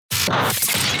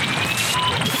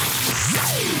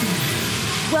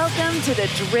Welcome to The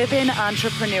Driven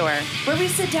Entrepreneur, where we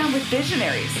sit down with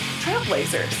visionaries,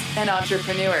 trailblazers, and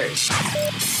entrepreneurs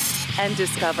and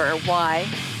discover why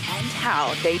and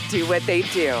how they do what they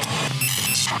do.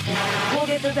 We'll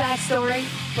get the backstory,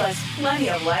 plus plenty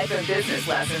of life and business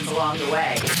lessons along the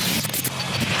way.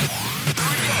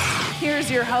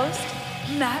 Here's your host,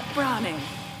 Matt Browning.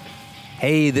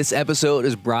 Hey, this episode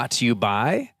is brought to you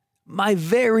by my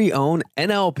very own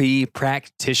NLP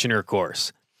practitioner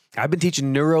course. I've been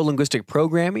teaching neuro-linguistic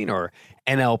programming, or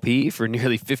NLP, for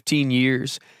nearly 15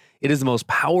 years. It is the most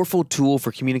powerful tool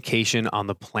for communication on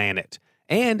the planet,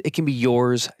 and it can be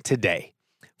yours today.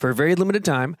 For a very limited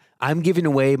time, I'm giving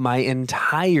away my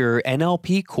entire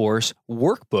NLP course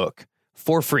workbook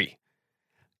for free.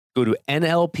 Go to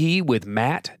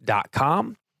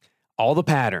nlpwithmatt.com. All the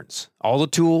patterns, all the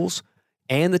tools,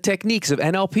 and the techniques of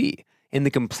NLP in the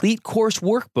complete course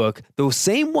workbook, the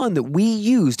same one that we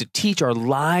use to teach our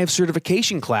live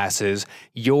certification classes,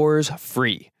 yours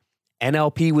free.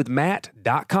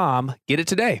 nlpwithmatt.com. Get it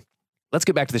today. Let's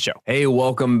get back to the show. Hey,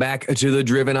 welcome back to The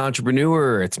Driven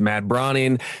Entrepreneur. It's Matt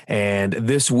Browning, and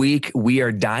this week we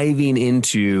are diving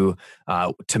into,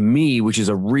 to me, which is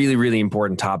a really, really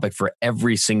important topic for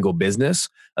every single business,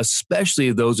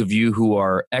 especially those of you who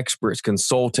are experts,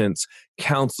 consultants,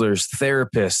 counselors,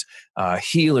 therapists,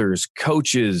 healers,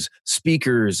 coaches,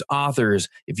 speakers, authors.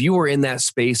 If you are in that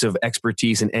space of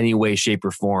expertise in any way, shape,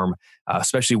 or form,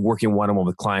 especially working one-on-one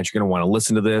with clients, you're going to want to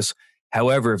listen to this.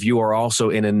 However, if you are also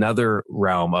in another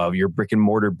realm of your brick and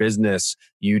mortar business,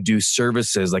 you do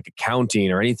services like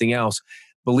accounting or anything else,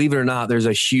 believe it or not, there's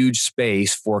a huge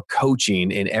space for coaching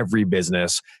in every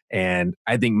business. And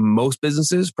I think most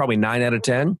businesses, probably 9 out of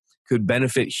 10, could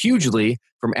benefit hugely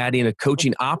from adding a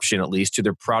coaching option, at least, to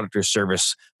their product or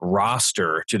service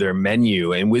roster, to their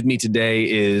menu. And with me today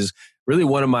is really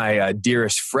one of my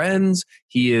dearest friends.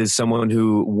 He is someone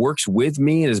who works with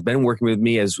me and has been working with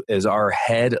me as our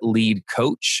head lead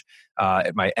coach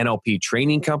at my NLP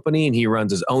training company. And he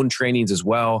runs his own trainings as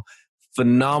well.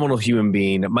 Phenomenal human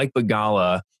being. Mike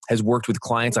Begala has worked with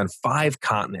clients on 5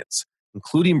 continents,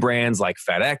 including brands like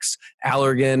FedEx,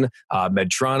 Allergan,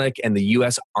 Medtronic, and the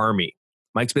U.S. Army.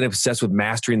 Mike's been obsessed with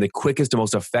mastering the quickest and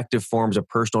most effective forms of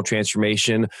personal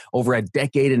transformation over a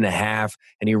decade and a half,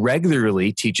 and he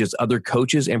regularly teaches other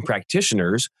coaches and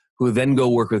practitioners who then go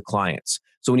work with clients.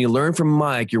 So when you learn from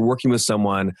Mike, you're working with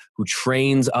someone who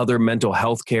trains other mental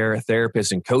health care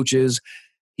therapists and coaches.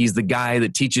 He's the guy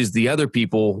that teaches the other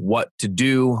people what to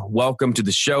do. Welcome to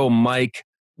the show, Mike.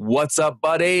 What's up,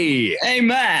 buddy? Hey,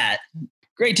 Matt.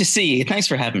 Great to see you. Thanks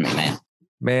for having me, man.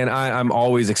 Man, I'm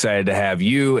always excited to have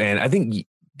you. And I think,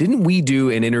 didn't we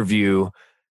do an interview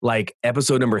like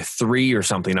episode number 3 or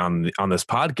something on this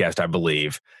podcast, I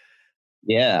believe?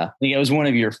 Yeah, I think it was one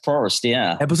of your first,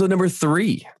 yeah. Episode number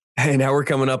 3. And now we're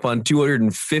coming up on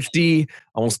 250,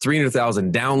 almost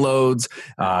 300,000 downloads,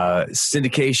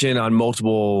 syndication on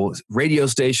multiple radio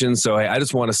stations. So I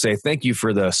just want to say thank you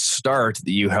for the start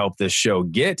that you helped this show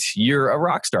get. You're a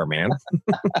rock star, man.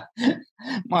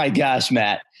 My gosh,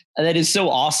 Matt. That is so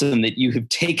awesome that you have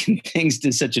taken things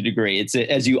to such a degree. It's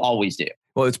as you always do.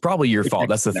 Well, it's probably your fault.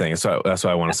 That's the thing. So that's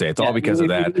what I want to say. It's all because of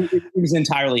that. It was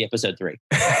entirely episode 3.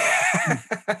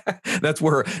 That's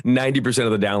where 90%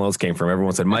 of the downloads came from.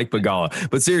 Everyone said Mike Begala.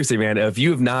 But seriously, man, if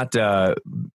you have not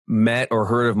met or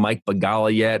heard of Mike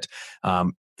Begala yet,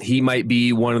 he might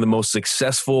be one of the most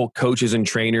successful coaches and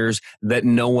trainers that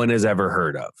no one has ever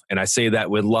heard of. And I say that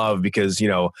with love because,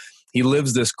 he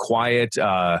lives this quiet,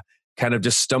 kind of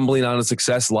just stumbling on a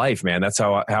success life, man. That's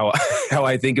how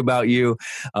I think about you.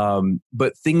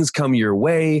 But things come your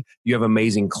way. You have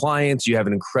amazing clients. You have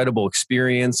an incredible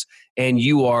experience. And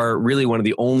you are really one of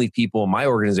the only people in my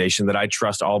organization that I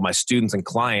trust all my students and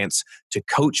clients to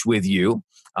coach with you.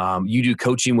 You do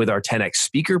coaching with our 10X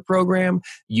speaker program.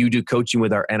 You do coaching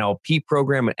with our NLP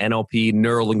program, NLP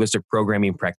neuro-linguistic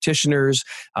programming practitioners.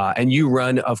 And you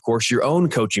run, of course, your own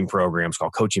coaching programs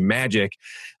called Coaching Magic.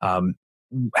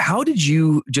 How did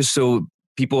you, just so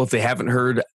people, if they haven't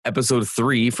heard episode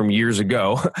 3 from years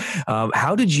ago,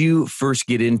 how did you first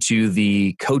get into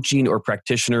the coaching or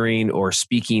practitionering or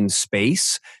speaking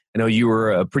space? I know you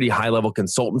were a pretty high-level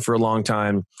consultant for a long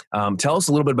time. Tell us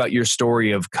a little bit about your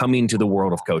story of coming to the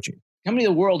world of coaching. Coming to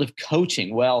the world of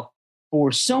coaching. Well,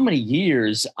 for so many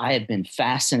years, I have been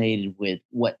fascinated with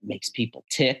what makes people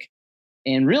tick.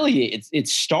 And really, it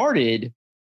started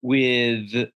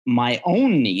with my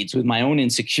own needs, with my own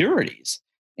insecurities.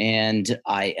 And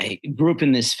I grew up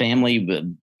in this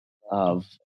family of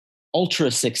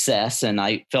ultra success, and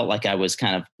I felt like I was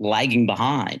kind of lagging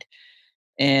behind.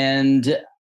 And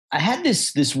I had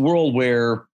this world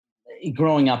where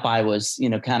growing up, I was,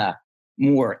 kind of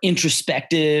more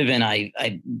introspective, and I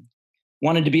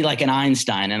wanted to be like an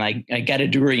Einstein, and I got a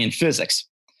degree in physics.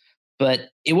 But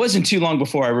it wasn't too long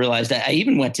before I realized I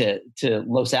even went to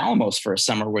Los Alamos for a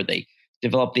summer where they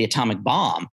developed the atomic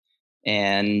bomb.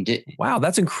 And wow,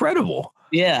 that's incredible.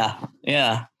 Yeah.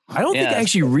 I don't think I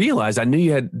actually realized. I knew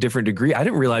you had a different degree. I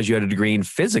didn't realize you had a degree in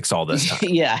physics all this time.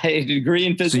 Yeah, I had a degree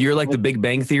in physics. So you're like the Big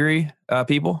Bang Theory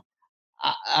people?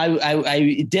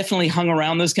 I definitely hung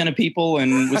around those kind of people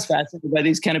and was fascinated by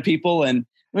these kind of people. And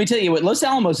let me tell you what, Los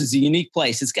Alamos is a unique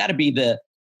place. It's got to be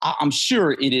I'm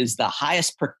sure it is the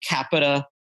highest per capita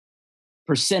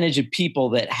percentage of people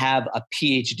that have a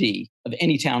PhD of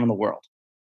any town in the world.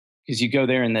 Because you go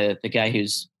there and the guy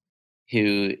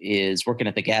who is working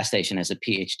at the gas station has a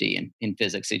PhD in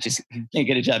physics. He just can't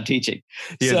get a job teaching.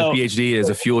 Yeah, so, the PhD is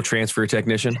a fuel transfer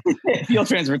technician. Fuel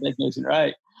transfer technician,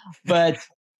 right. But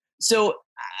so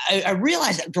I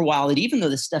realized after a while that even though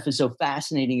this stuff is so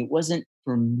fascinating, it wasn't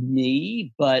for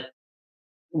me. But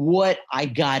what I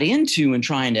got into and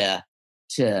trying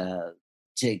to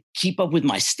keep up with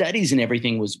my studies and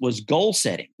everything was goal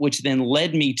setting, which then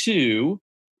led me to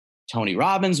Tony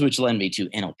Robbins, which led me to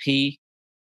NLP,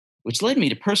 which led me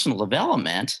to personal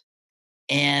development.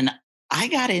 And I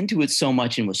got into it so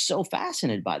much and was so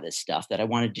fascinated by this stuff that I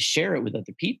wanted to share it with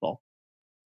other people.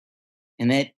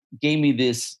 And that gave me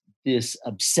this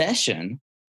obsession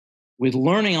with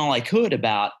learning all I could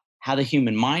about how the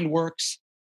human mind works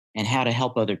and how to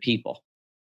help other people.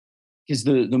 Because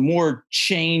the more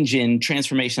change and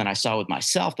transformation that I saw with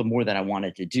myself, the more that I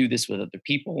wanted to do this with other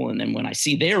people. And then when I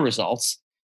see their results,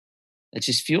 it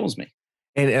just fuels me.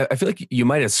 And I feel like you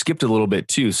might have skipped a little bit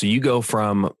too. So you go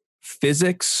from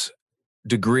physics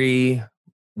degree,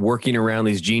 working around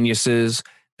these geniuses.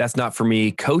 That's not for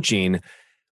me, coaching.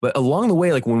 But along the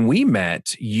way, like when we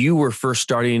met, you were first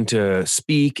starting to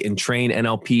speak and train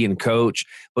NLP and coach,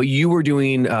 but you were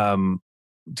doing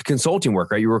consulting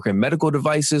work, right? You were working on medical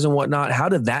devices and whatnot. How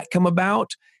did that come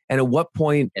about? And at what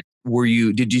point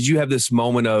did you have this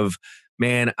moment of,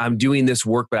 man, I'm doing this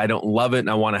work, but I don't love it and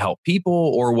I want to help people?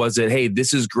 Or was it, hey,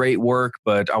 this is great work,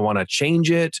 but I want to change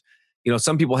it?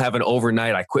 Some people have an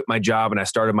overnight, I quit my job and I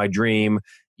started my dream.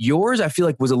 Yours, I feel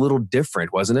like, was a little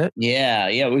different, wasn't it? Yeah.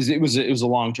 It was a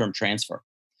long-term transfer.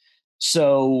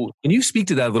 So can you speak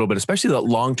to that a little bit, especially the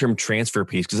long-term transfer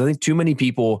piece? Because I think too many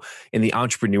people in the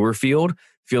entrepreneur field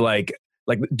feel like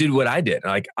did what I did.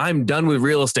 Like, I'm done with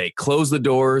real estate, close the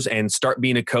doors and start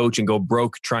being a coach and go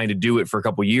broke trying to do it for a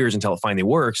couple of years until it finally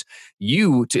works.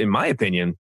 You, in my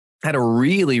opinion, had a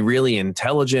really, really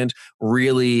intelligent,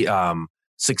 really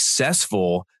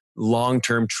successful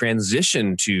long-term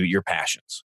transition to your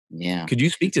passions. Yeah. Could you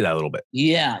speak to that a little bit?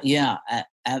 Yeah,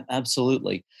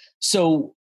 absolutely.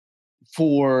 So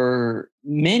for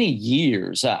many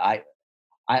years, I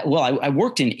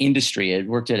worked in industry. I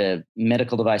worked at a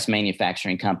medical device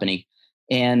manufacturing company.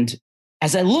 And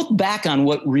as I look back on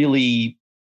what really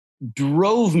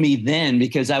drove me then,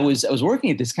 because I was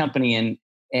working at this company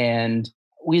and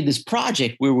we had this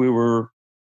project where we were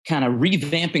kind of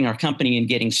revamping our company and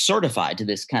getting certified to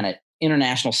this kind of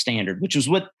international standard, which was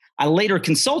what I later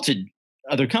consulted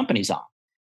other companies on.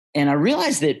 And I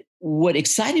realized that what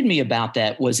excited me about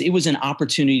that was it was an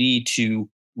opportunity to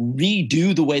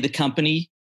redo the way the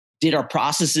company did our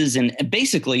processes and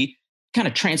basically kind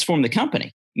of transform the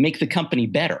company, make the company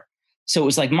better. So it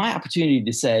was like my opportunity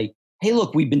to say, hey,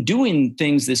 look, we've been doing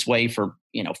things this way for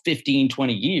 15,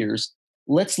 20 years.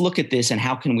 Let's look at this and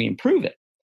how can we improve it?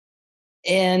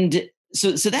 And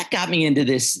so that got me into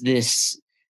this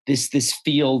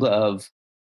field of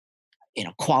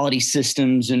quality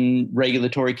systems and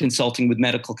regulatory consulting with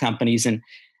medical companies. And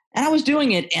I was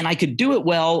doing it and I could do it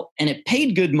well and it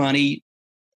paid good money.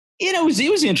 It was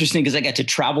interesting because I got to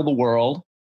travel the world,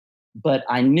 but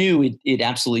I knew it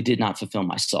absolutely did not fulfill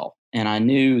my soul. And I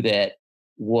knew that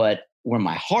where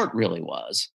my heart really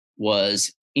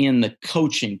was in the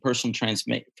coaching, personal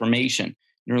transformation,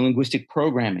 neurolinguistic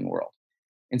programming world.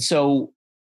 And so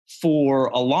for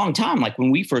a long time, like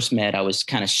when we first met, I was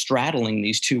kind of straddling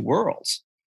these two worlds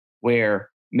where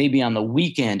maybe on the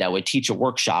weekend I would teach a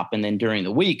workshop and then during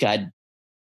the week I'd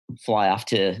fly off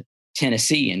to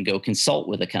Tennessee and go consult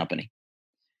with a company.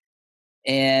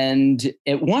 And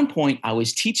at one point I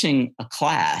was teaching a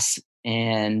class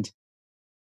and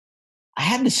I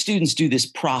had the students do this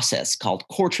process called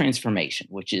core transformation,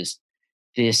 which is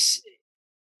this.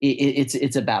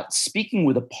 It's about speaking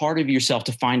with a part of yourself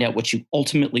to find out what you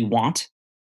ultimately want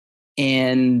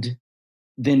and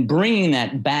then bringing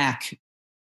that back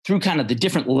through kind of the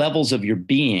different levels of your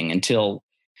being until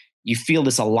you feel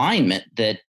this alignment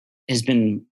that has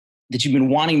been that you've been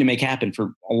wanting to make happen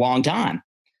for a long time.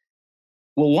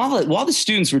 Well, while the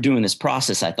students were doing this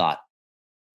process, I thought,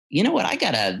 you know what,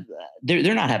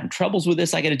 they're not having troubles with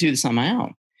this. I got to do this on my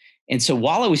own. And so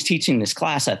while I was teaching this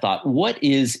class, I thought, what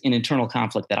is an internal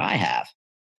conflict that I have?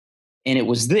 And it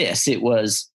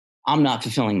was, I'm not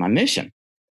fulfilling my mission.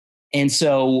 And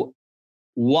so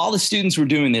while the students were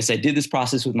doing this, I did this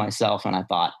process with myself, and I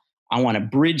thought, I want to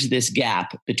bridge this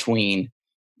gap between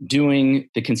doing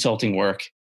the consulting work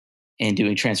and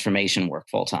doing transformation work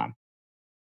full time.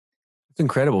 It's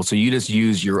incredible. So you just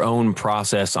use your own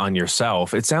process on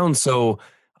yourself. It sounds so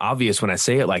obvious when I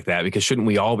say it like that, because shouldn't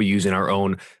we all be using our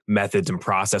own methods and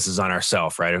processes on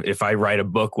ourselves, right? If I write a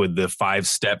book with the 5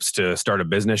 steps to start a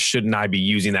business, shouldn't I be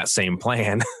using that same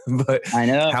plan? But I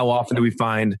know. How often do we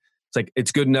find it's like,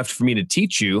 it's good enough for me to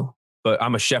teach you, but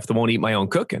I'm a chef that won't eat my own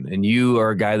cooking, and you are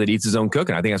a guy that eats his own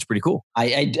cooking. I think that's pretty cool.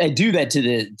 I do that to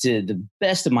the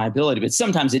best of my ability, but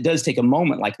sometimes it does take a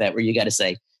moment like that where you got to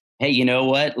say, hey, you know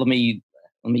what? Let me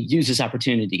use this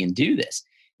opportunity and do this.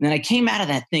 And then I came out of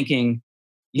that thinking,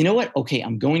 you know what? Okay,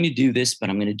 I'm going to do this, but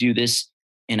I'm going to do this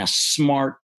in a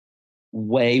smart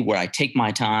way where I take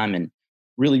my time and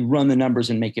really run the numbers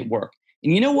and make it work.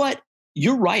 And you know what?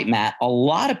 You're right, Matt. A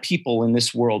lot of people in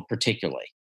this world,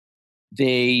 particularly,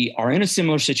 they are in a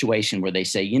similar situation where they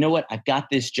say, you know what? I've got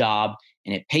this job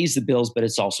and it pays the bills, but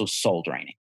it's also soul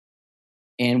draining.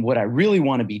 And what I really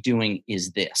want to be doing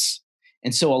is this.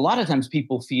 And so a lot of times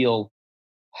people feel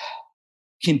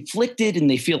conflicted, and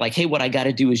they feel like, hey, what I got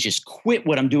to do is just quit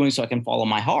what I'm doing so I can follow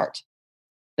my heart.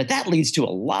 But that leads to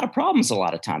a lot of problems a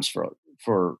lot of times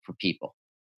for people.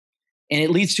 And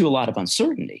it leads to a lot of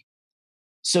uncertainty.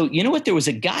 So, you know what? There was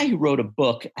a guy who wrote a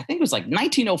book, I think it was like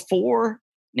 1904,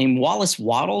 named Wallace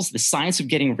Wattles, The Science of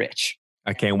Getting Rich.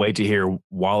 I can't wait to hear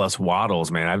Wallace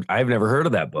Wattles, man. I've never heard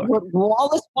of that book. What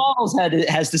Wallace Wattles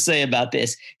has to say about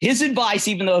this, his advice,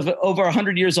 even though over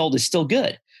 100 years old, is still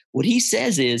good. What he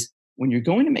says is, when you're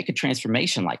going to make a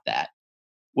transformation like that,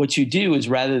 what you do is,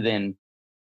 rather than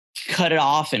cut it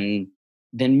off and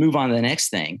then move on to the next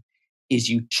thing, is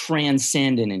you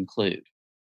transcend and include.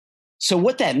 So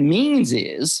what that means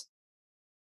is,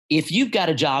 if you've got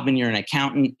a job and you're an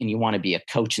accountant and you want to be a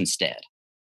coach instead,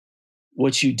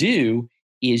 what you do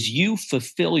is you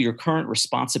fulfill your current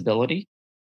responsibility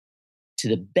to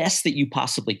the best that you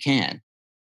possibly can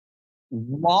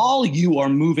while you are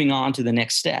moving on to the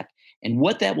next step. And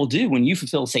what that will do, when you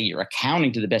fulfill, say, your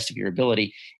accounting to the best of your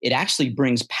ability, it actually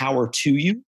brings power to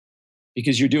you,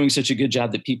 because you're doing such a good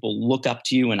job that people look up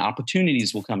to you and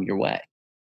opportunities will come your way.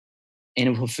 And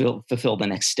it will fulfill the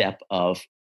next step of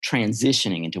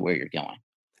transitioning into where you're going.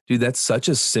 Dude, that's such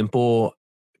a simple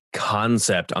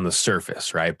concept on the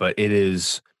surface, right? But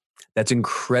that's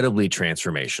incredibly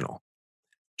transformational.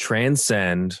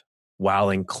 Transcend while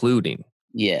including.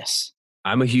 Yes.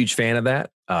 I'm a huge fan of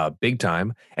that, big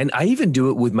time. And I even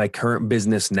do it with my current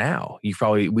business now.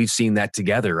 We've seen that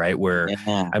together, right? Where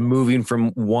I'm moving from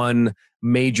one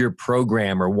major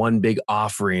program or one big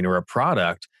offering or a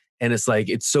product. And it's like,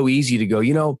 it's so easy to go,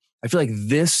 I feel like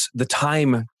the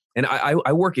time, and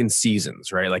I work in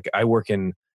seasons, right? Like I work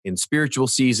in spiritual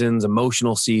seasons,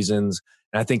 emotional seasons.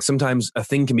 And I think sometimes a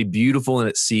thing can be beautiful in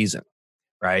its season,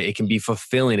 right? It can be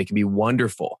fulfilling. It can be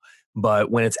wonderful.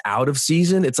 But when it's out of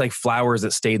season, it's like flowers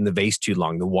that stayed in the vase too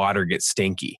long. The water gets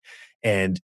stinky.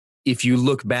 And if you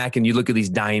look back and you look at these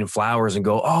dying flowers and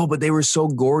go, oh, but they were so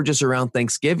gorgeous around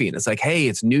Thanksgiving. It's like, hey,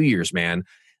 it's New Year's, man.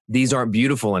 These aren't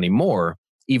beautiful anymore,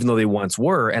 even though they once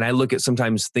were. And I look at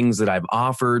sometimes things that I've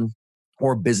offered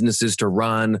or businesses to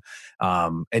run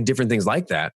and different things like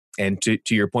that. And to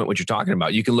your point, what you're talking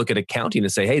about, you can look at accounting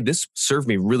and say, hey, this served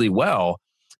me really well.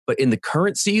 But in the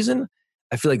current season,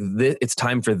 I feel like it's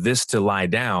time for this to lie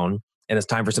down, and it's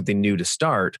time for something new to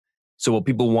start. So what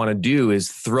people want to do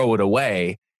is throw it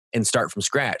away and start from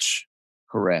scratch.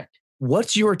 Correct.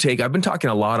 What's your take? I've been talking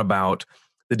a lot about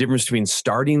the difference between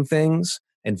starting things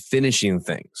and finishing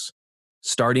things.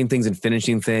 Starting things and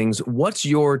finishing things. What's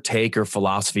your take or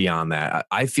philosophy on that?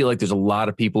 I feel like there's a lot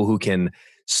of people who can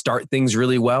start things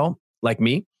really well, like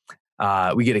me.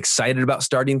 We get excited about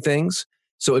starting things.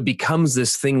 So it becomes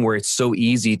this thing where it's so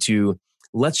easy to,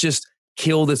 let's just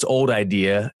kill this old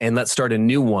idea and let's start a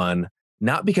new one,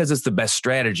 not because it's the best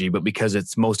strategy, but because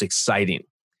it's most exciting.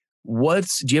 Do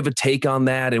you have a take on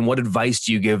that? And what advice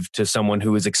do you give to someone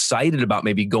who is excited about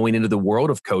maybe going into the world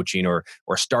of coaching or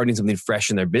starting something fresh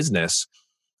in their business,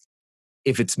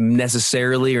 if it's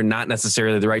necessarily or not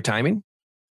necessarily the right timing?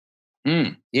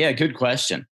 Yeah, good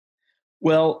question.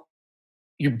 Well,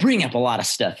 you're bringing up a lot of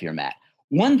stuff here, Matt.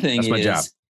 One thing That's my job.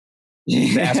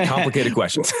 To ask complicated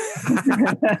questions.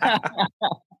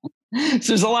 So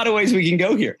there's a lot of ways we can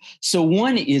go here. So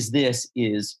one is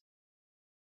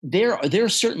there are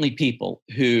certainly people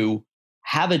who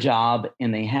have a job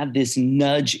and they have this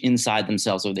nudge inside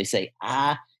themselves where they say,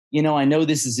 I know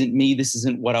this isn't me. This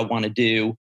isn't what I want to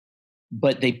do.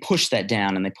 But they push that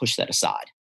down and they push that aside.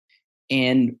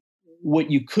 And what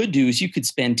you could do is you could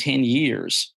spend 10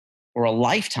 years or a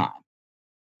lifetime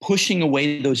pushing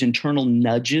away those internal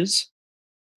nudges,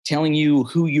 telling you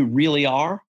who you really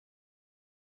are.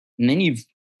 And then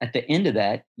at the end of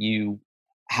that, you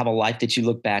have a life that you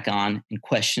look back on and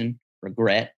question,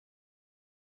 regret,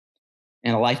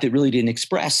 and a life that really didn't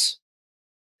express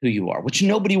who you are, which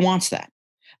nobody wants that.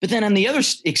 But then on the other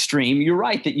extreme, you're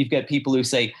right that you've got people who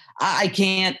say, I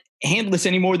can't handle this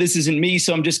anymore. This isn't me.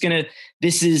 So I'm just going to,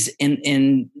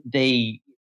 and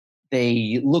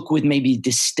they look with maybe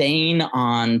disdain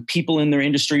on people in their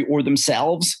industry or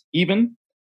themselves even.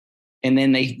 And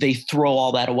then they throw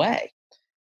all that away.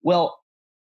 Well,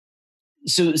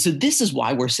 so this is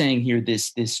why we're saying here,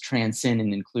 this transcend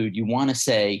and include. You want to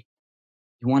say,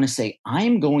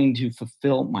 I'm going to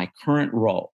fulfill my current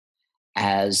role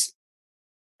as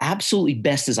absolutely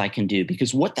best as I can do,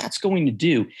 because what that's going to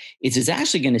do is it's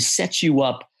actually going to set you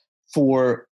up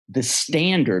for the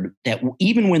standard that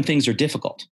even when things are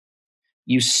difficult,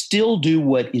 you still do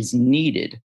what is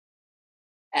needed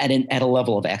at a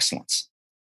level of excellence.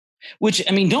 Which,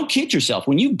 I mean, don't kid yourself.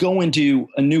 When you go into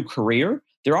a new career,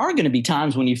 there are going to be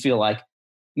times when you feel like,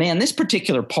 man, this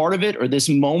particular part of it or this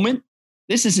moment,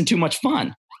 this isn't too much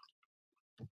fun.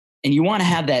 And you want to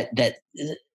have that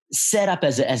set up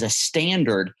as a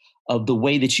standard of the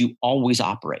way that you always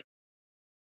operate.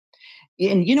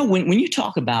 And, when you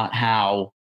talk about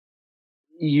how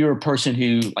you're a person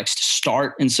who likes to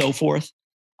start and so forth,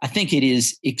 I think it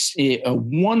is a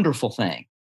wonderful thing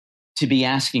to be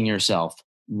asking yourself,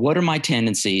 what are my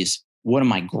tendencies? What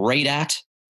am I great at?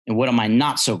 And what am I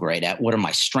not so great at? What are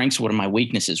my strengths? What are my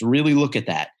weaknesses? Really look at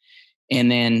that. And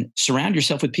then surround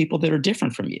yourself with people that are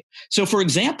different from you. So, for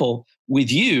example, with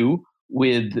you,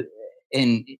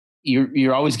 and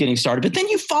you're always getting started, but then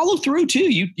you follow through too.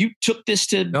 You took this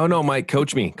to No, Mike,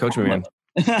 coach me, man.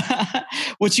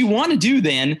 What you want to do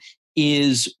then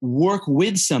is work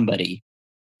with somebody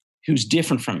who's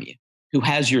different from you, who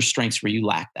has your strengths where you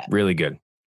lack that. Really good.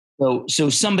 So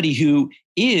somebody who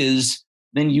is,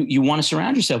 then you want to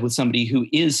surround yourself with somebody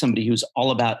who's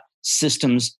all about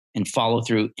systems and follow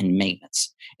through and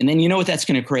maintenance. And then you know what that's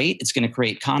going to create? It's going to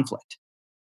create conflict.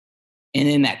 And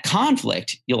in that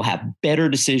conflict, you'll have better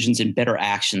decisions and better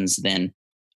actions than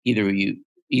either of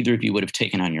you would have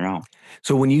taken on your own.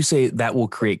 So when you say that will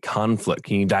create conflict,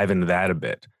 can you dive into that a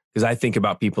bit? Because I think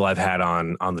about people I've had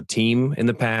on the team in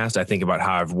the past. I think about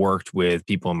how I've worked with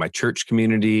people in my church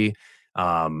community.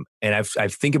 And I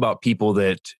think about people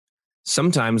that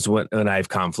sometimes when I have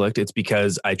conflict, it's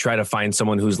because I try to find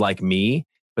someone who's like me,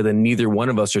 but then neither one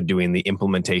of us are doing the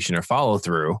implementation or follow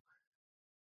through.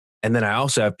 And then I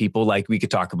also have people like, we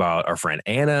could talk about our friend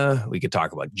Anna, we could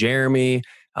talk about Jeremy,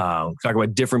 talk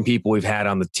about different people we've had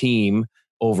on the team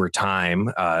over time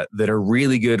that are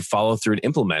really good follow through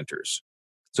implementers.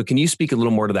 So can you speak a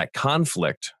little more to that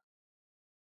conflict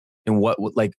and what,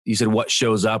 like you said, what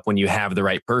shows up when you have the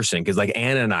right person? Because like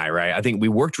Anna and I, right, I think we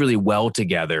worked really well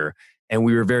together and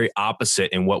we were very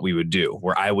opposite in what we would do,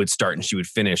 where I would start and she would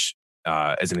finish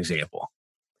as an example.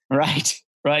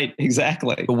 Right,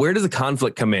 exactly. But where does the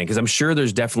conflict come in? Because I'm sure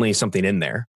there's definitely something in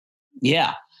there.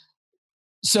 Yeah.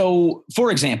 So, for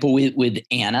example, with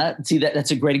Anna, see that's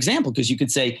a great example because you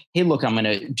could say, "Hey, look, I'm going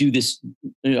to do this.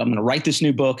 I'm going to write this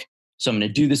new book. So I'm going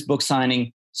to do this book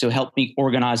signing. So help me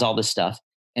organize all this stuff."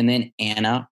 And then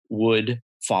Anna would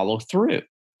follow through.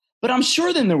 But I'm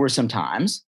sure then there were some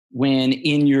times when,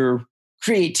 in your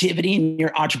creativity and your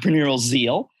entrepreneurial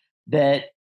zeal, that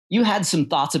you had some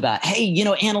thoughts about, hey,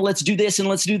 Anna, let's do this and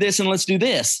let's do this and let's do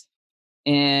this.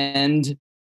 And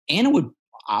Anna would,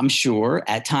 I'm sure,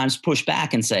 at times push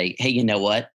back and say, hey, you know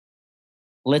what?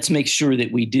 Let's make sure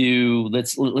that we do,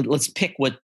 let's pick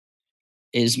what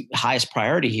is highest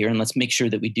priority here and let's make sure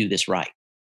that we do this right.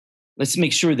 Let's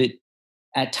make sure that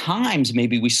at times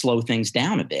maybe we slow things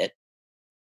down a bit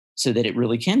so that it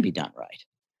really can be done right.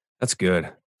 That's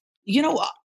good.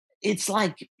 It's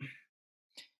like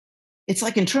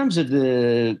in terms of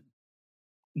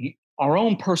our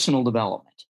own personal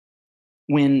development,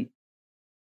 when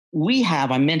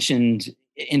I mentioned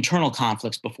internal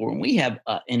conflicts before, when we have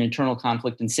an internal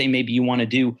conflict and say maybe you want to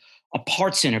do a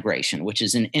parts integration, which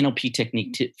is an NLP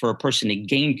technique for a person to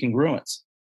gain congruence,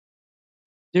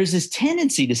 there's this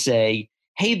tendency to say,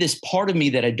 hey, this part of me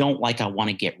that I don't like, I want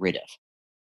to get rid of.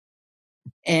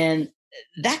 And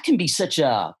that can be such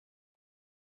a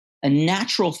a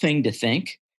natural thing to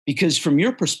think, because from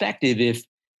your perspective,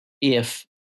 if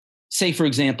say, for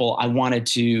example, I wanted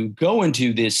to go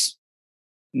into this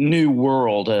new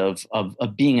world of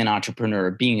being an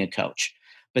entrepreneur, being a coach,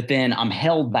 but then I'm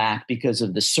held back because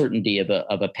of the certainty of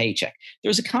a paycheck.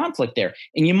 There's a conflict there.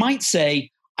 And you might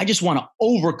say, I just want to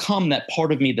overcome that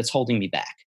part of me that's holding me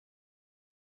back.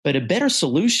 But a better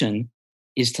solution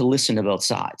is to listen to both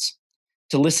sides,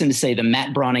 to listen to, say, the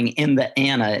Matt Browning and the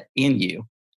Anna in you,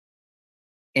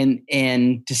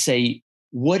 and to say,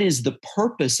 what is the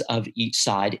purpose of each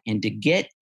side, and to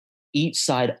get each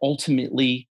side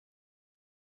ultimately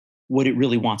what it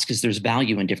really wants, because there's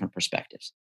value in different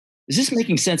perspectives. Is this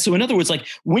making sense? So in other words, like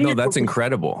that's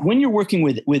incredible. When you're working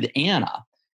with Anna,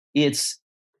 it's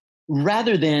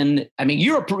rather than, I mean,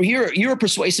 you're a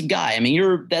persuasive guy. I mean,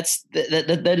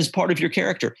 that is part of your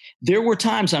character. There were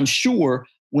times, I'm sure,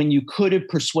 when you could have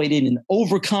persuaded and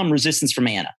overcome resistance from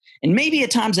Anna. And maybe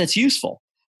at times that's useful,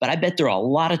 but I bet there are a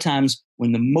lot of times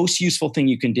when the most useful thing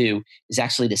you can do is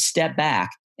actually to step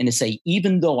back and to say,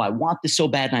 even though I want this so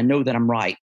bad and I know that I'm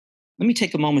right, let me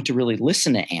take a moment to really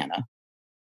listen to Anna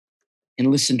and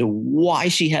listen to why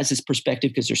she has this perspective,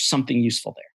 because there's something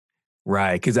useful there.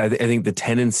 Right. Because I think the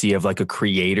tendency of like a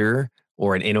creator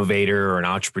or an innovator or an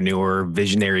entrepreneur,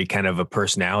 visionary kind of a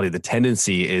personality, the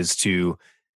tendency is to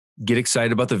get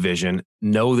excited about the vision,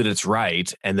 know that it's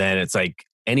right. And then it's like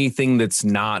anything that's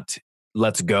not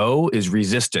let's go is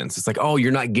resistance. It's like, oh,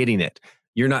 you're not getting it.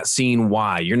 You're not seeing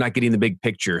why. You're not getting the big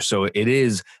picture. So it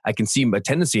is, I can see a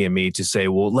tendency in me to say,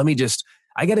 well,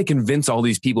 I got to convince all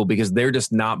these people because they're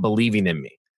just not believing in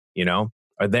me,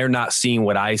 or they're not seeing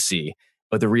what I see.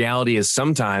 But the reality is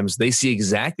sometimes they see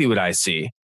exactly what I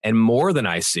see and more than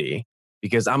I see,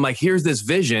 because I'm like, here's this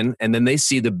vision. And then they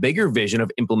see the bigger vision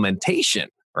of implementation,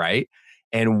 right?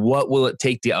 And what will it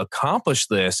take to accomplish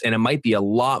this? And it might be a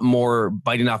lot more,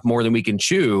 biting off more than we can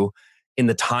chew in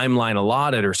the timeline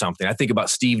allotted or something. I think about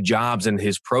Steve Jobs and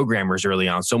his programmers early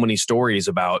on. So many stories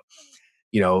about,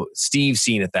 Steve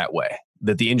seeing it that way,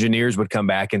 that the engineers would come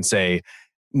back and say,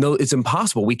 no, it's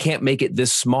impossible. We can't make it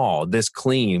this small, this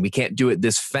clean. We can't do it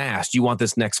this fast. You want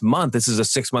this next month. This is a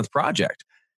 6-month project.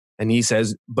 And he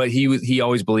says, but he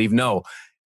always believed, no,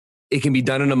 it can be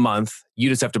done in a month. You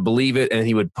just have to believe it. And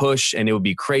he would push and it would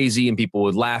be crazy and people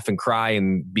would laugh and cry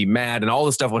and be mad and all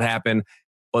this stuff would happen,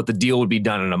 but the deal would be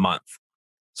done in a month.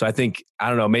 So I think, I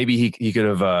don't know, maybe he could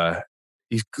have,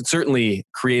 he could certainly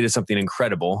created something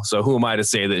incredible. So who am I to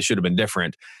say that it should have been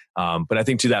different? But I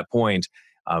think to that point,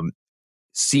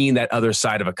 seeing that other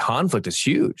side of a conflict is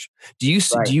huge.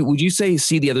 Would you say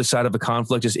see the other side of a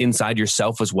conflict just inside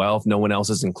yourself as well, if no one else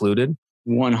is included?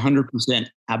 100%.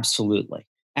 Absolutely.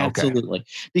 Absolutely. Okay.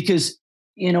 Because,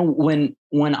 when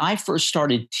I first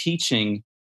started teaching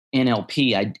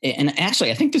NLP, and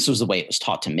actually I think this was the way it was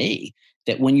taught to me,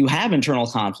 that when you have internal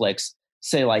conflicts,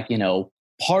 say like,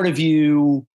 part of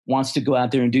you wants to go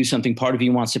out there and do something, part of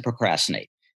you wants to procrastinate.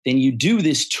 Then you do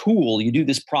this tool, you do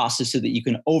this process so that you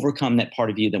can overcome that part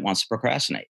of you that wants to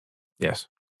procrastinate. Yes.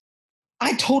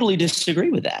 I totally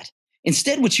disagree with that.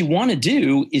 Instead, what you want to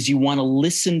do is you want to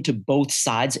listen to both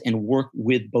sides and work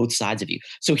with both sides of you.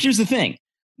 So here's the thing.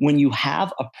 When you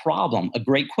have a problem, a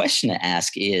great question to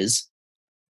ask is,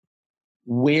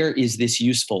 where is this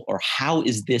useful, or how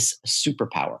is this a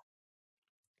superpower?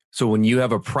 So when you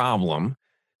have a problem,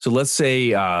 so let's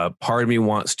say part of me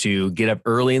wants to get up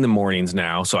early in the mornings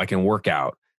now so I can work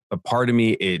out, but part of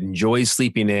me enjoys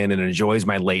sleeping in and enjoys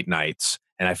my late nights.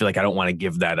 And I feel like I don't want to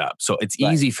give that up. So it's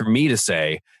easy for me to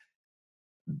say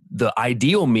the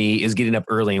ideal me is getting up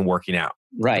early and working out.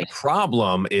 Right. The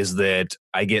problem is that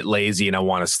I get lazy and I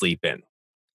want to sleep in.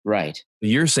 Right.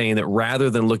 You're saying that rather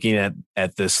than looking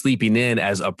at the sleeping in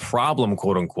as a problem,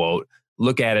 quote unquote,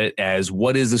 look at it as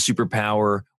what is the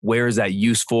superpower? Where is that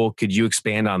useful? Could you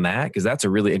expand on that? Because that's a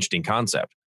really interesting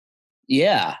concept.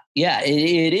 Yeah,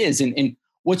 it is. And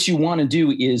what you want to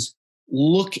do is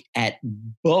look at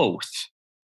both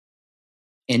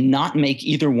and not make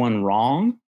either one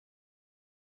wrong.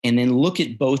 And then look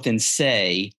at both and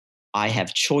say, I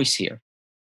have choice here,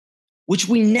 which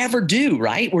we never do,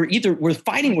 right? We're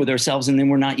fighting with ourselves and then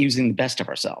we're not using the best of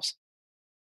ourselves.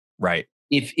 Right.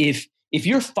 If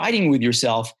you're fighting with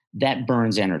yourself, that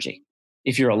burns energy.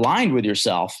 If you're aligned with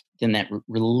yourself, then that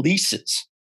releases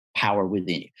power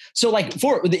within you. So like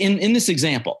in this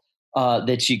example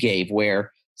that you gave,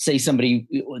 where say somebody,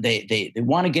 they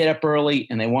want to get up early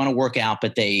and they want to work out,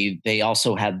 but they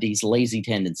also have these lazy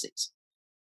tendencies.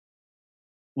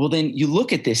 Well, then you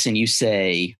look at this and you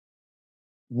say,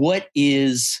 what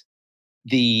is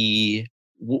the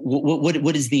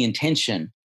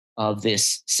intention of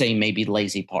this, say maybe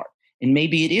lazy part? And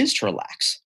maybe it is to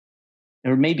relax.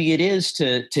 or maybe it is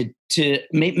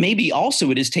maybe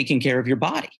also it is taking care of your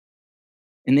body.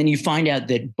 And then you find out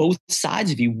that both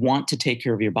sides of you want to take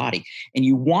care of your body, and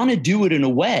you want to do it in a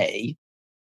way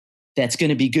that's going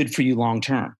to be good for you long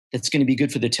term, that's going to be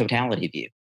good for the totality of you.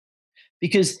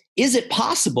 Because is it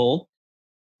possible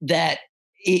that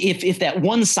if that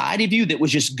one side of you that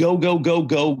was just go, go, go,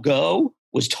 go, go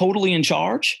was totally in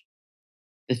charge,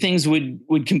 the things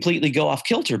would completely go off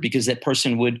kilter because that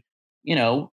person would,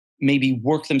 maybe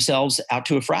work themselves out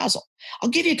to a frazzle. I'll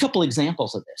give you a couple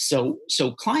examples of this.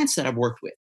 So clients that I've worked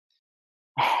with,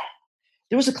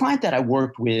 there was a client that I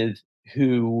worked with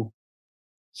who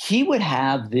he would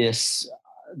have this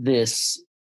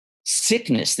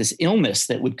sickness, this illness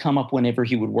that would come up whenever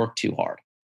he would work too hard.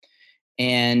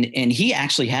 And he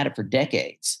actually had it for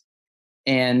decades.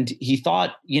 And he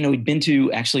thought, he'd been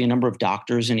to actually a number of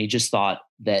doctors, and he just thought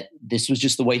that this was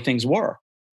just the way things were.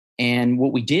 And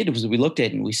what we did was we looked at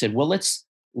it and we said, well,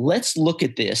 let's look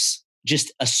at this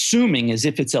just assuming as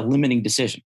if it's a limiting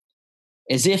decision,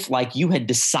 as if like you had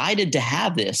decided to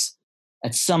have this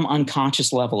at some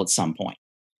unconscious level at some point.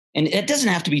 And it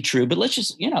doesn't have to be true, but let's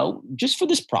just, just for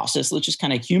this process, let's just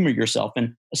kind of humor yourself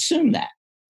and assume that.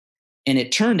 And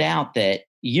it turned out that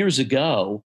years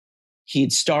ago, he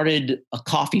had started a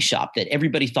coffee shop that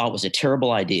everybody thought was a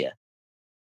terrible idea,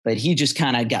 but he just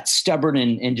kind of got stubborn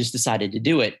and just decided to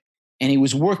do it. And he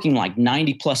was working like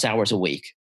 90 plus hours a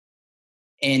week,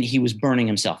 and he was burning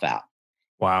himself out.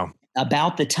 Wow.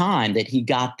 About the time that he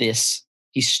got this,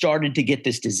 he started to get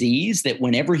this disease that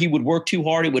whenever he would work too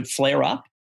hard, it would flare up.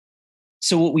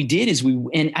 So what we did is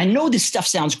and I know this stuff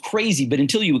sounds crazy, but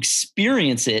until you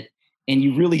experience it and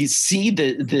you really see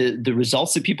the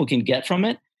results that people can get from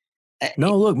it.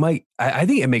 No, look, Mike, I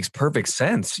think it makes perfect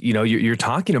sense. You're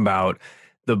talking about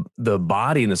the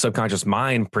body and the subconscious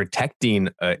mind protecting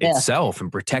itself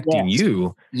and protecting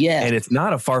you. Yes. And it's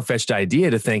not a far-fetched idea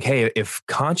to think, hey, if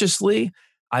consciously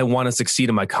I want to succeed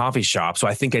in my coffee shop, so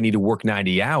I think I need to work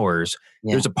 90 hours,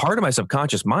 there's a part of my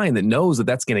subconscious mind that knows that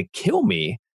that's going to kill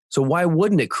me. So why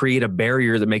wouldn't it create a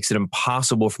barrier that makes it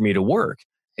impossible for me to work?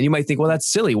 And you might think, well,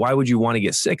 that's silly. Why would you want to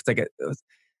get sick? It's like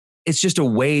it's just a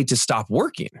way to stop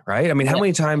working, right? I mean, how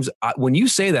many times when you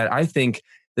say that, I think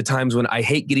the times when I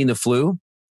hate getting the flu,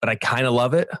 but I kind of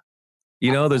love it.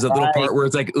 There's a little part where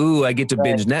it's like, ooh, I get to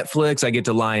binge Netflix. I get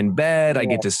to lie in bed. I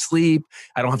get to sleep.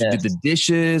 I don't have to do the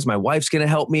dishes. My wife's going to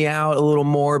help me out a little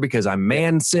more because I'm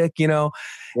man sick,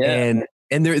 And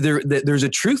there's a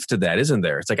truth to that, isn't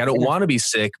there? It's like, I don't want to be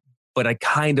sick, but I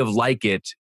kind of like it.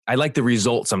 I like the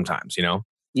result sometimes,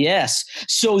 Yes.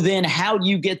 So then how do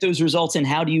you get those results, and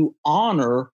how do you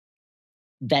honor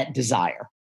that desire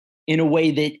in a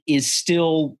way that is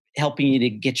still helping you to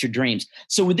get your dreams?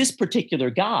 So with this particular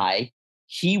guy,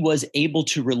 he was able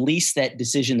to release that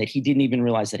decision that he didn't even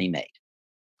realize that he made.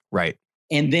 Right.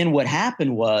 And then what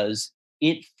happened was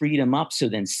it freed him up. So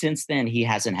then since then, he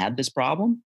hasn't had this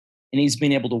problem and he's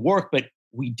been able to work, but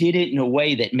we did it in a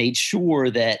way that made sure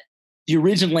that the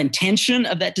original intention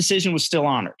of that decision was still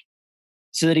honored,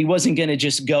 so that he wasn't going to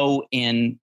just go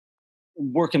and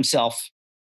work himself,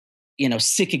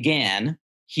 sick again.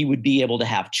 He would be able to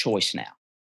have choice now.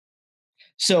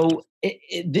 So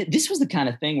this was the kind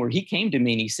of thing where he came to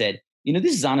me and he said,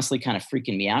 this is honestly kind of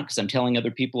freaking me out because I'm telling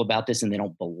other people about this and they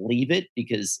don't believe it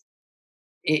because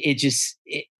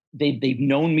they've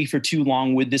known me for too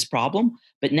long with this problem,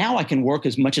 but now I can work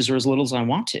as much or as little as I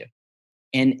want to.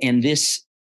 And this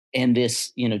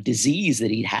disease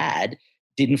that he had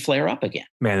didn't flare up again.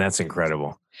 Man, that's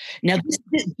incredible. Now,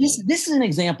 this is an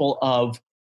example of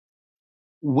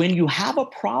when you have a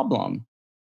problem,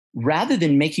 rather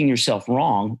than making yourself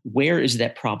wrong, where is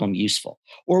that problem useful?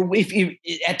 Or if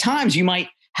at times you might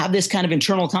have this kind of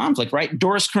internal conflict, right?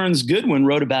 Doris Kearns Goodwin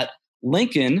wrote about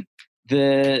Lincoln,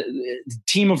 the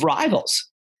team of rivals,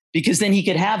 because then he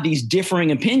could have these differing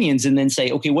opinions and then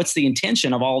say, okay, what's the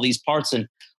intention of all these parts, and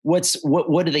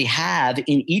what do they have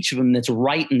in each of them that's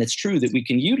right and that's true that we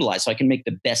can utilize so I can make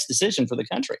the best decision for the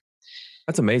country?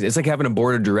 That's amazing. It's like having a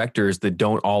board of directors that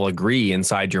don't all agree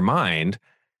inside your mind.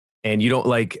 And you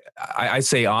don't I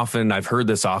say often, I've heard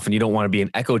this often, you don't want to be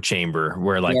an echo chamber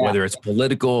where whether it's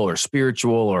political or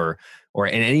spiritual or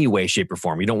in any way, shape or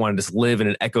form, you don't want to just live in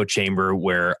an echo chamber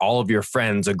where all of your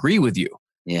friends agree with you.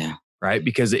 Yeah. Right.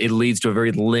 Because it leads to a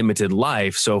very limited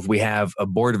life. So if we have a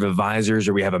board of advisors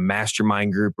or we have a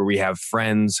mastermind group or we have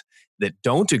friends that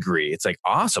don't agree, it's like,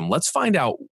 awesome. Let's find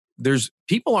out.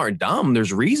 People aren't dumb.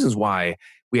 There's reasons why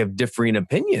we have differing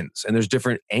opinions and there's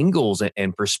different angles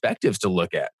and perspectives to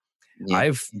look at.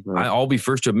 Yeah. I'll be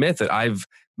first to admit that I've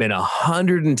been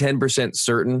 110%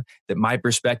 certain that my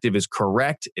perspective is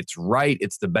correct. It's right.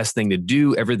 It's the best thing to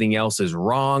do. Everything else is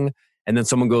wrong. And then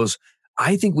someone goes,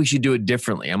 I think we should do it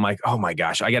differently. I'm like, oh my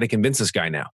gosh, I got to convince this guy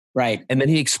now. Right. And then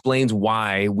he explains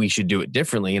why we should do it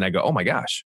differently. And I go, oh my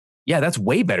gosh, yeah, that's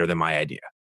way better than my idea.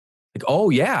 Like, oh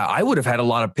yeah, I would have had a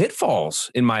lot of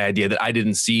pitfalls in my idea that I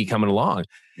didn't see coming along.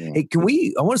 Yeah. Hey,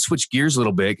 I want to switch gears a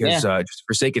little bit because just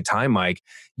for sake of time, Mike,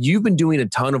 you've been doing a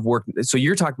ton of work. So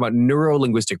you're talking about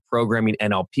neuro-linguistic programming,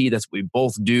 NLP. That's what we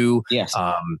both do. Yes.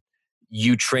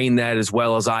 You train that as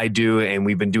well as I do, and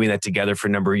we've been doing that together for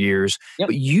a number of years. Yep.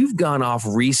 But you've gone off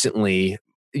recently.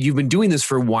 You've been doing this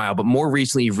for a while, but more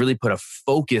recently, you've really put a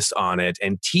focus on it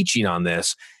and teaching on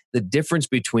this, the difference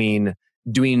between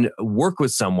doing work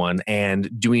with someone and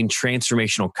doing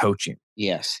transformational coaching.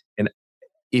 Yes. And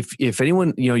if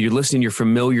anyone, you're listening, you're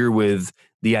familiar with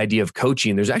the idea of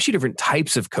coaching, there's actually different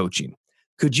types of coaching.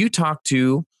 Could you talk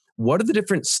to what are the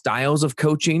different styles of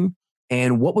coaching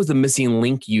and what was the missing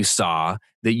link you saw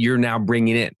that you're now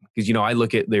bringing in? Because, I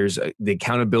look at there's the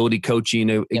accountability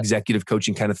coaching, executive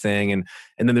coaching kind of thing. And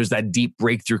then there's that deep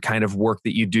breakthrough kind of work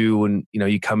that you do when,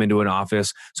 you come into an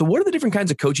office. So what are the different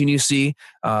kinds of coaching you see?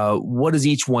 What does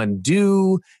each one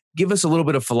do? Give us a little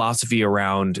bit of philosophy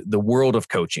around the world of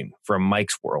coaching from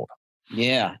Mike's world.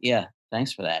 Yeah.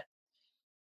 Thanks for that.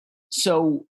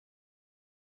 So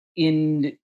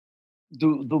in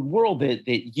the world that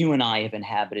you and I have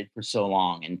inhabited for so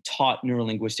long and taught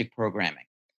neurolinguistic programming,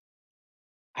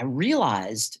 I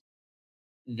realized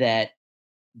that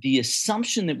the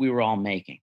assumption that we were all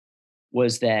making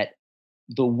was that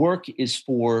the work is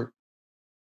for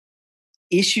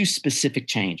issue-specific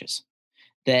changes.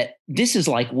 That this is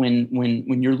like when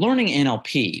you're learning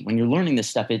NLP, when you're learning this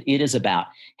stuff, it is about,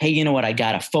 hey, you know what? I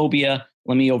got a phobia.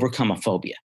 Let me overcome a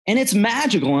phobia. And it's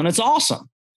magical and it's awesome.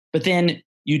 But then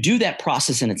you do that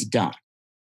process and it's done.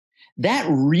 That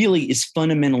really is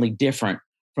fundamentally different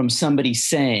from somebody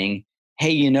saying,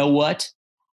 hey, you know what?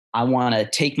 I want to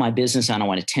take my business and I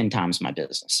want to 10 times my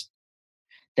business.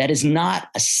 That is not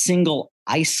a single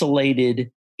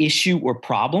isolated issue or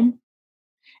problem.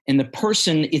 And the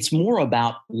person, it's more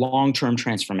about long-term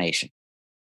transformation.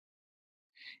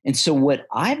 And so what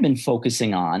I've been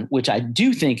focusing on, which I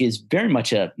do think is very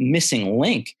much a missing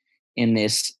link in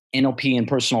this NLP and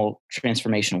personal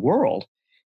transformation world,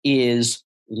 is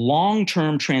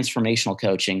long-term transformational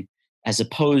coaching as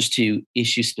opposed to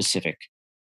issue-specific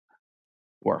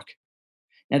work.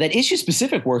 Now, that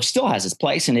issue-specific work still has its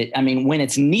place, and when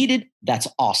it's needed, that's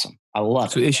awesome. I love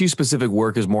it. So issue-specific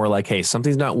work is more like, hey,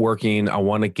 something's not working. I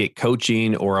want to get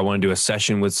coaching, or I want to do a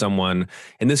session with someone.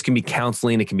 And this can be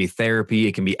counseling. It can be therapy.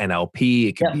 It can be NLP.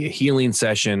 It can be a healing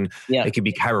session. It can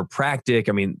be chiropractic.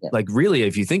 Like really,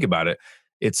 if you think about it,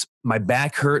 it's my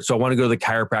back hurts, so I want to go to the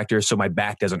chiropractor so my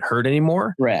back doesn't hurt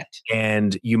anymore. Correct.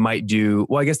 And you might do,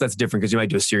 well, I guess that's different because you might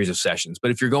do a series of sessions.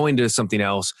 But if you're going to something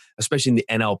else, especially in the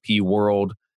NLP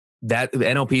world, that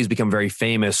NLP has become very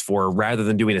famous for, rather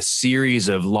than doing a series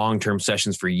of long-term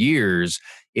sessions for years,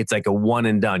 it's like a one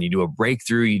and done. You do a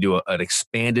breakthrough, you do an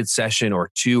expanded session or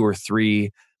 2 or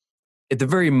 3. At the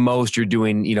very most, you're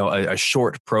doing, a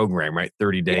short program, right?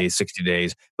 30 days, 60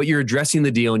 days, but you're addressing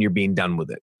the deal and you're being done with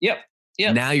it. Yep.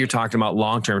 Now you're talking about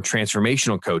long-term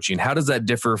transformational coaching. How does that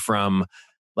differ from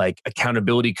like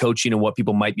accountability coaching and what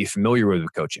people might be familiar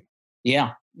with coaching?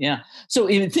 Yeah. So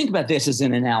think about this as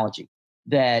an analogy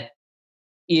that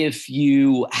if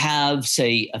you have,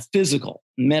 say, a physical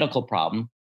medical problem,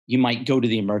 you might go to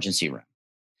the emergency room.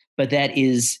 But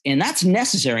that's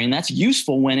necessary and that's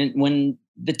useful when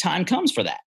the time comes for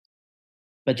that.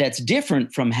 But that's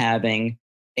different from having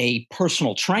a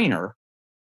personal trainer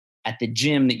at the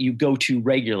gym that you go to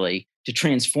regularly to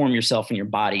transform yourself and your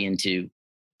body into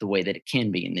the way that it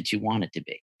can be and that you want it to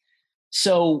be.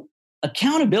 So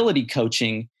accountability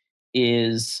coaching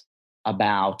is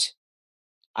about,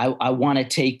 I want to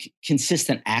take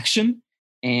consistent action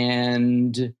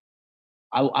and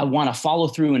I want to follow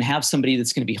through and have somebody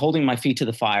that's going to be holding my feet to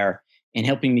the fire and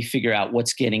helping me figure out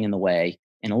what's getting in the way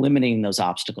and eliminating those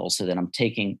obstacles so that I'm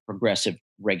taking progressive,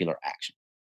 regular action.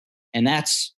 And that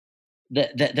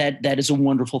is a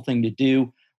wonderful thing to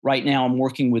do. Right now, I'm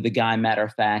working with a guy, matter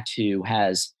of fact, who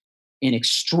has an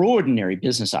extraordinary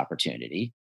business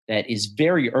opportunity that is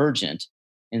very urgent.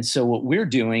 And so what we're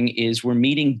doing is we're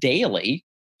meeting daily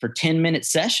for 10-minute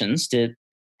sessions to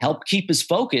help keep his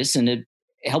focus and to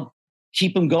help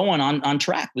keep him going on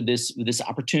track with this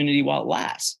opportunity while it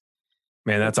lasts.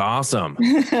 Man, that's awesome.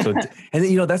 So, and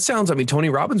then, that sounds, Tony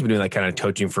Robbins been doing that kind of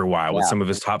coaching for a while with some of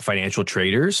his top financial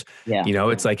traders. Yeah.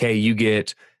 It's like, hey, you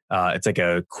get it's like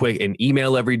an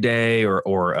email every day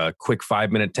or a quick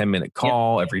 5-minute, 10-minute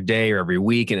call every day or every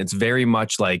week. And it's very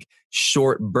much like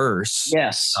short bursts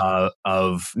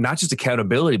of not just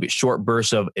accountability, but short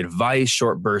bursts of advice,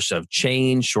 short bursts of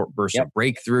change, short bursts of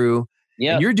breakthrough.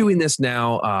 And you're doing this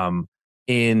now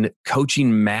in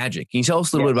Coaching Magic. Can you tell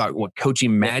us a little bit about what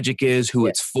Coaching Magic is, who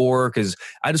it's for? Because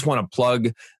I just want to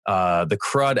plug the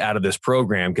crud out of this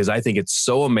program because I think it's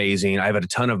so amazing. I've had a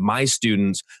ton of my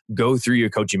students go through your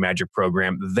Coaching Magic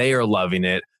program. They are loving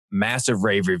it. Massive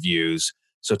rave reviews.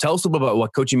 So tell us a little bit about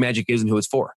what Coaching Magic is and who it's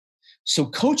for. So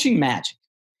Coaching Magic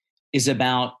is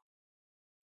about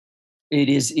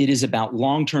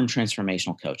long-term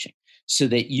transformational coaching so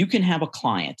that you can have a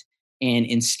client and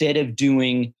instead of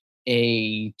doing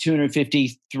a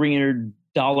 $250,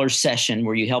 $300 session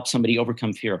where you help somebody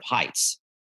overcome fear of heights,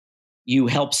 you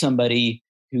help somebody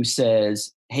who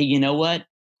says, hey, you know what?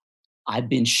 I've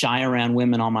been shy around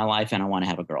women all my life and I want to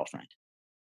have a girlfriend.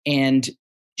 And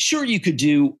sure, you could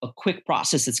do a quick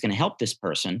process that's going to help this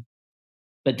person.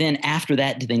 But then after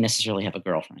that, do they necessarily have a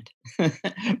girlfriend?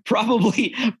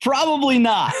 Probably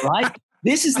not, right?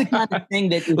 This is the kind of thing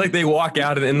that... like they walk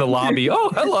out in the lobby.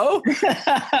 Oh, hello.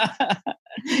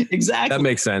 Exactly. That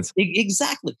makes sense.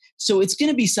 Exactly. So it's going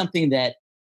to be something that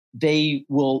they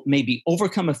will maybe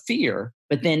overcome a fear,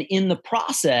 but then in the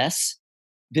process,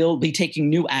 they'll be taking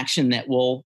new action that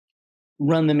will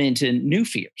run them into new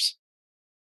fears.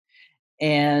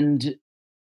 And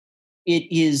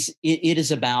it's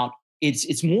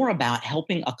more about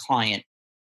helping a client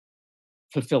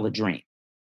fulfill a dream,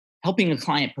 helping a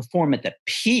client perform at the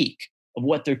peak of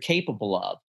what they're capable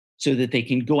of so that they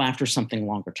can go after something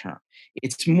longer term.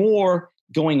 It's more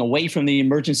going away from the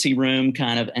emergency room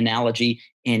kind of analogy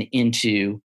and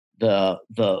into the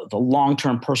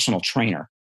long-term personal trainer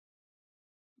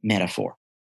metaphor.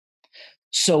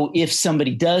 So if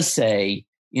somebody does say,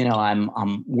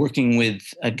 I'm working with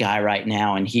a guy right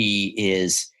now and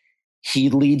he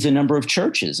leads a number of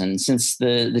churches. And since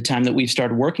the time that we've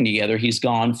started working together, he's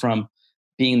gone from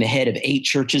being the head of 8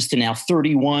 churches to now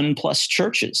 31 plus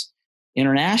churches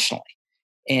internationally.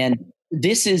 And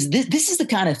this is the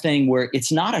kind of thing where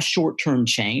it's not a short-term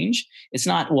change. It's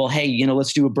not, well, hey,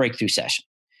 let's do a breakthrough session.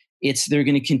 They're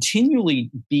going to continually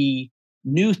be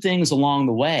new things along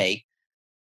the way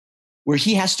where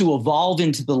he has to evolve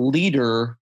into the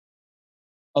leader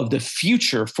of the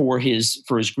future for his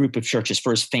group of churches,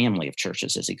 for his family of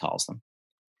churches, as he calls them.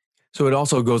 So it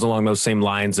also goes along those same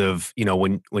lines of,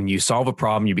 when you solve a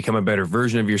problem, you become a better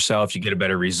version of yourself, you get a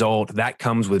better result. That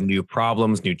comes with new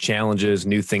problems, new challenges,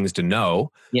 new things to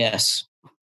know. Yes.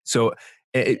 So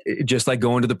just like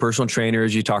going to the personal trainer,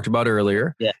 as you talked about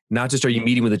earlier, not just are you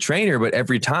meeting with a trainer, but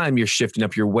every time you're shifting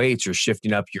up your weights, you're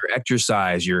shifting up your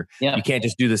exercise. You can't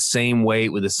just do the same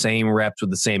weight with the same reps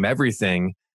with the same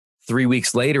everything. 3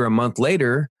 weeks later, a month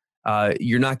later,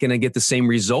 you're not going to get the same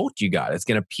result you got. It's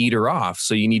going to peter off.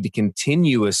 So you need to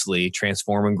continuously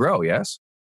transform and grow. Yes.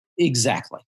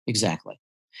 Exactly.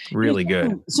 Really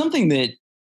good. Something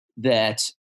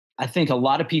that I think a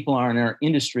lot of people in our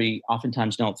industry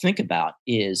oftentimes don't think about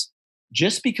is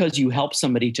just because you help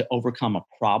somebody to overcome a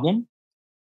problem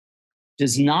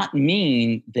does not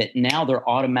mean that now they're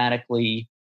automatically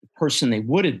the person they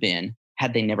would have been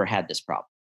had they never had this problem.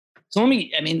 So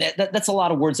that's a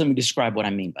lot of words. Let me describe what I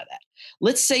mean by that.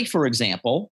 Let's say, for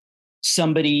example,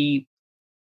 somebody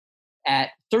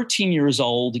at 13 years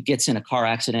old gets in a car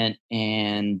accident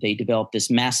and they develop this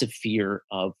massive fear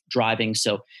of driving.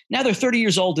 So now they're 30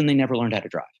 years old and they never learned how to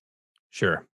drive.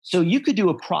 Sure. So you could do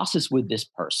a process with this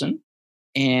person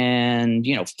and,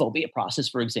 phobia process,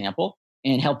 for example,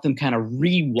 and help them kind of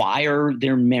rewire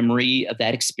their memory of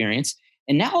that experience.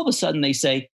 And now all of a sudden they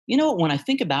say, when I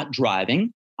think about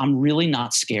driving, I'm really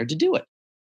not scared to do it.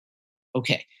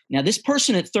 Okay. Now, this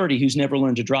person at 30 who's never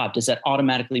learned to drive, does that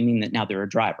automatically mean that now they're a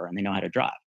driver and they know how to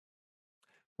drive?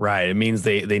 Right. It means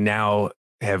they now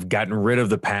have gotten rid of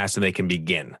the past and they can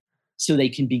begin. So they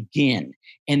can begin.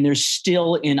 And there's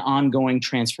still an ongoing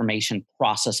transformation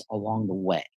process along the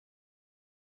way.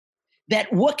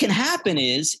 That what can happen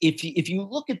is if you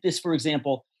look at this, for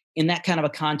example, in that kind of a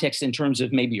context in terms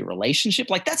of maybe a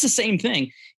relationship, like that's the same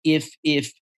thing. If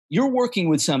you're working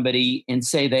with somebody and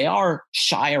say they are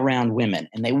shy around women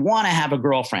and they want to have a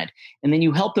girlfriend, and then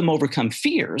you help them overcome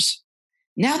fears,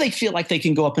 now they feel like they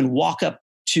can go up and walk up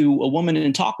to a woman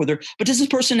and talk with her. But does this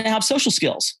person have social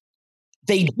skills?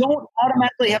 They don't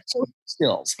automatically have social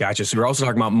skills. Gotcha. So we're also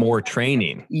talking about more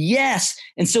training. Yes.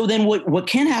 And so then what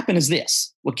can happen is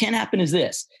this.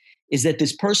 Is that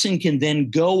this person can then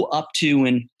go up to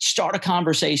and start a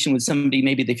conversation with somebody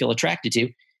maybe they feel attracted to.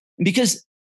 And because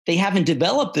they haven't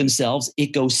developed themselves, it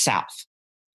goes south.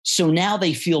 So now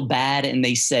they feel bad and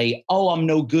they say, oh, I'm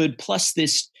no good. Plus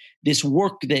this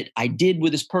work that I did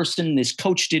with this person, this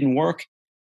coach didn't work.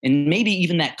 And maybe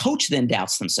even that coach then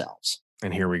doubts themselves.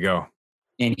 And here we go.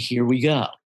 And here we go.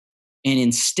 And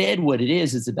instead, what it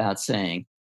is about saying,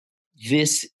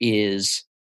 this is,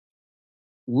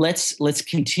 let's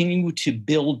continue to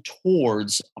build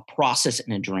towards a process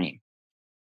and a dream.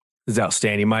 This is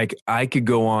outstanding, Mike. I could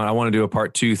go on. I want to do a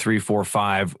part 2, 3, 4,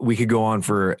 5. We could go on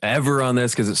forever on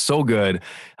this because it's so good.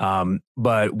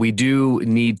 But we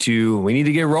need to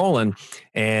get rolling.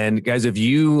 And guys, if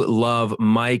you love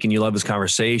Mike and you love this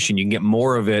conversation, you can get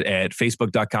more of it at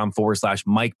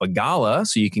facebook.com/Mike Begala.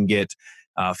 So you can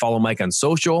follow Mike on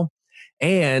social.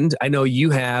 And I know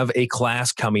you have a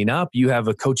class coming up. You have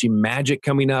a Coaching Magic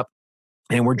coming up.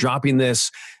 And we're dropping this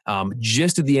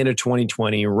just at the end of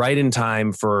 2020, right in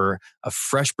time for a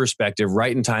fresh perspective,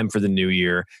 right in time for the new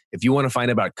year. If you want to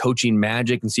find out about Coaching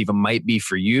Magic and see if it might be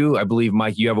for you, I believe,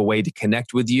 Mike, you have a way to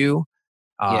connect with you.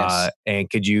 Yes. And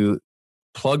could you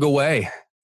plug away?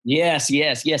 Yes.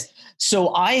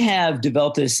 So I have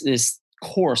developed this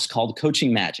course called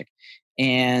Coaching Magic.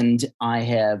 And I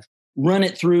have run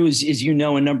it through, as you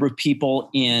know, a number of people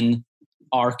in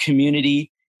our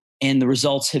community. And the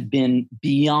results have been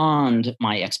beyond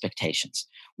my expectations.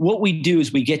 What we do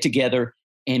is we get together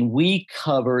and we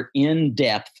cover in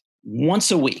depth once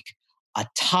a week a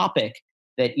topic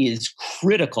that is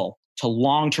critical to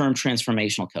long-term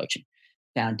transformational coaching.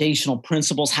 Foundational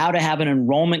principles, how to have an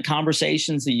enrollment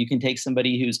conversation so you can take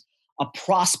somebody who's a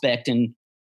prospect and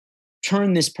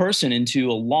turn this person into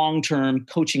a long-term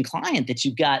coaching client that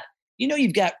you've got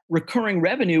recurring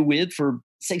revenue with for,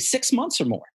 say, 6 months or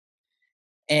more.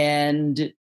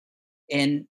 And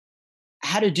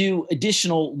how to do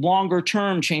additional longer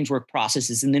term change work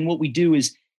processes. And then what we do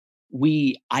is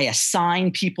I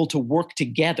assign people to work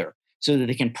together so that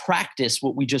they can practice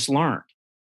what we just learned.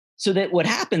 So that what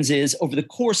happens is over the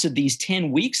course of these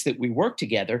 10 weeks that we work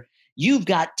together, you've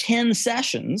got 10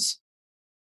 sessions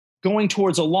going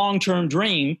towards a long-term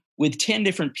dream with 10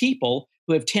 different people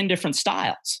who have 10 different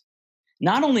styles.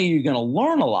 Not only are you going to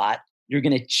learn a lot, you're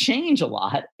going to change a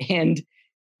lot. And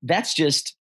that's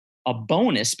just a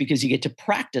bonus because you get to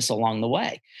practice along the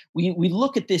way. We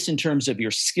look at this in terms of your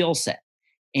skill set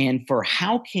and for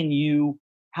how can you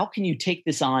take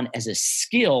this on as a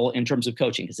skill in terms of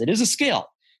coaching, because it is a skill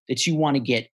that you want to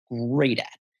get great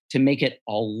at to make it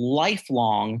a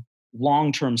lifelong,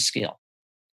 long-term skill.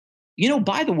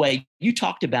 By the way, you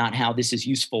talked about how this is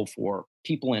useful for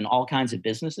people in all kinds of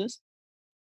businesses.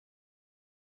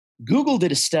 Google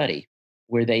did a study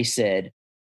where they said,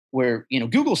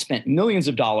 Google spent millions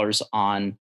of dollars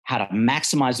on how to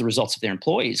maximize the results of their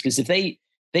employees. Because if they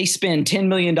spend $10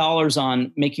 million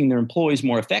on making their employees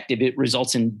more effective, it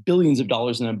results in billions of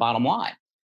dollars in their bottom line.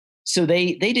 So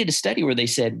they did a study where they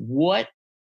said, what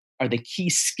are the key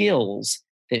skills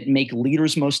that make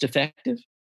leaders most effective?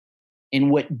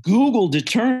 And what Google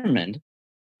determined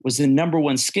was the number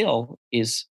one skill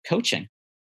is coaching.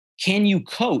 Can you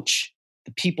coach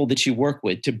the people that you work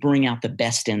with to bring out the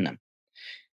best in them?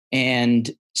 And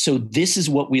so this is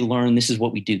what we learn. This is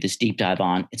what we do this deep dive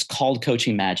on. It's called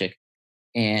Coaching Magic,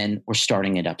 and we're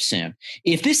starting it up soon.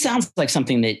 If this sounds like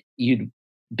something that you'd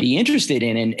be interested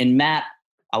in, and Matt,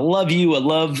 I love you. I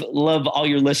love all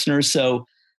your listeners. So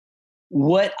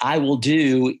what I will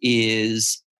do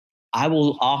is I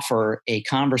will offer a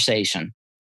conversation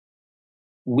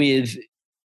with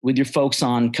your folks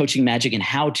on Coaching Magic and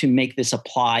how to make this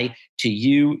apply to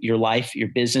you, your life, your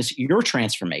business, your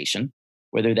transformation,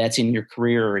 whether that's in your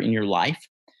career or in your life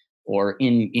or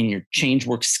in your change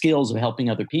work skills of helping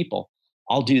other people.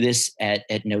 I'll do this at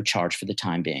no charge for the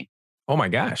time being. Oh my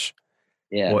gosh.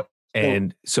 Yeah.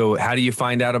 So how do you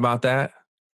find out about that?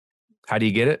 How do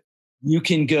you get it? You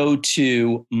can go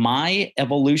to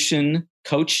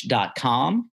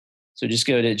myevolutioncoach.com. So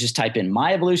just type in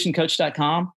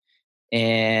myevolutioncoach.com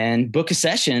and book a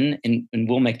session and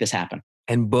we'll make this happen.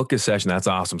 And book a session. That's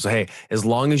awesome. So, hey, as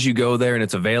long as you go there and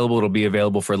it's available, it'll be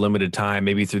available for a limited time,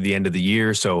 maybe through the end of the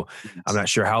year. So I'm not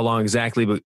sure how long exactly,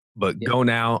 but go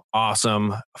now.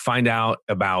 Awesome. Find out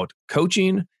about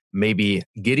coaching, maybe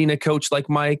getting a coach like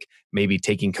Mike, maybe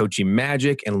taking Coaching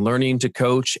Magic and learning to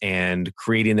coach and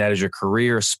creating that as your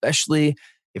career, especially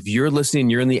if you're listening,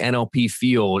 you're in the NLP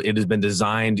field, it has been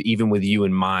designed even with you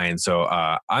in mind. So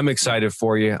I'm excited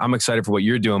for you. I'm excited for what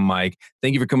you're doing, Mike.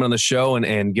 Thank you for coming on the show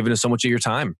and giving us so much of your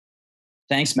time.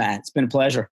 Thanks, Matt. It's been a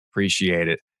pleasure. Appreciate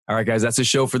it. All right, guys, that's the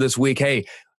show for this week. Hey,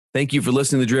 thank you for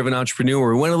listening to The Driven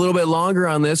Entrepreneur. We went a little bit longer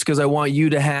on this because I want you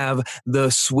to have the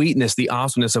sweetness, the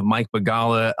awesomeness of Mike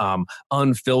Begala,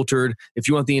 unfiltered. If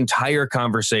you want the entire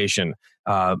conversation,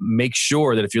 make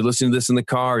sure that if you're listening to this in the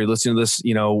car, you're listening to this,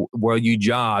 while you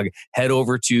jog, head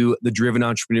over to The Driven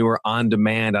Entrepreneur on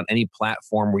demand on any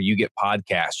platform where you get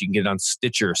podcasts. You can get it on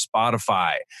Stitcher,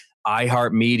 Spotify,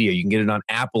 iHeartMedia. You can get it on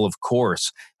Apple, of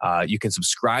course. You can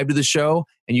subscribe to the show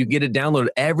and you get it downloaded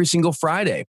every single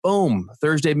Friday. Boom.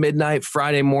 Thursday midnight,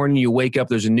 Friday morning, you wake up,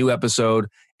 there's a new episode,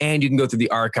 and you can go through the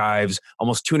archives,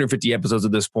 almost 250 episodes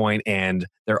at this point, and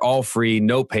they're all free,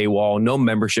 no paywall, no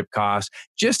membership cost.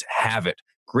 Just have it.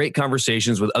 Great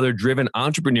conversations with other driven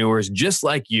entrepreneurs just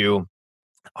like you.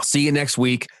 I'll see you next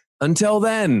week. Until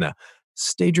then,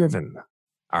 stay driven.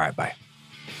 All right, bye.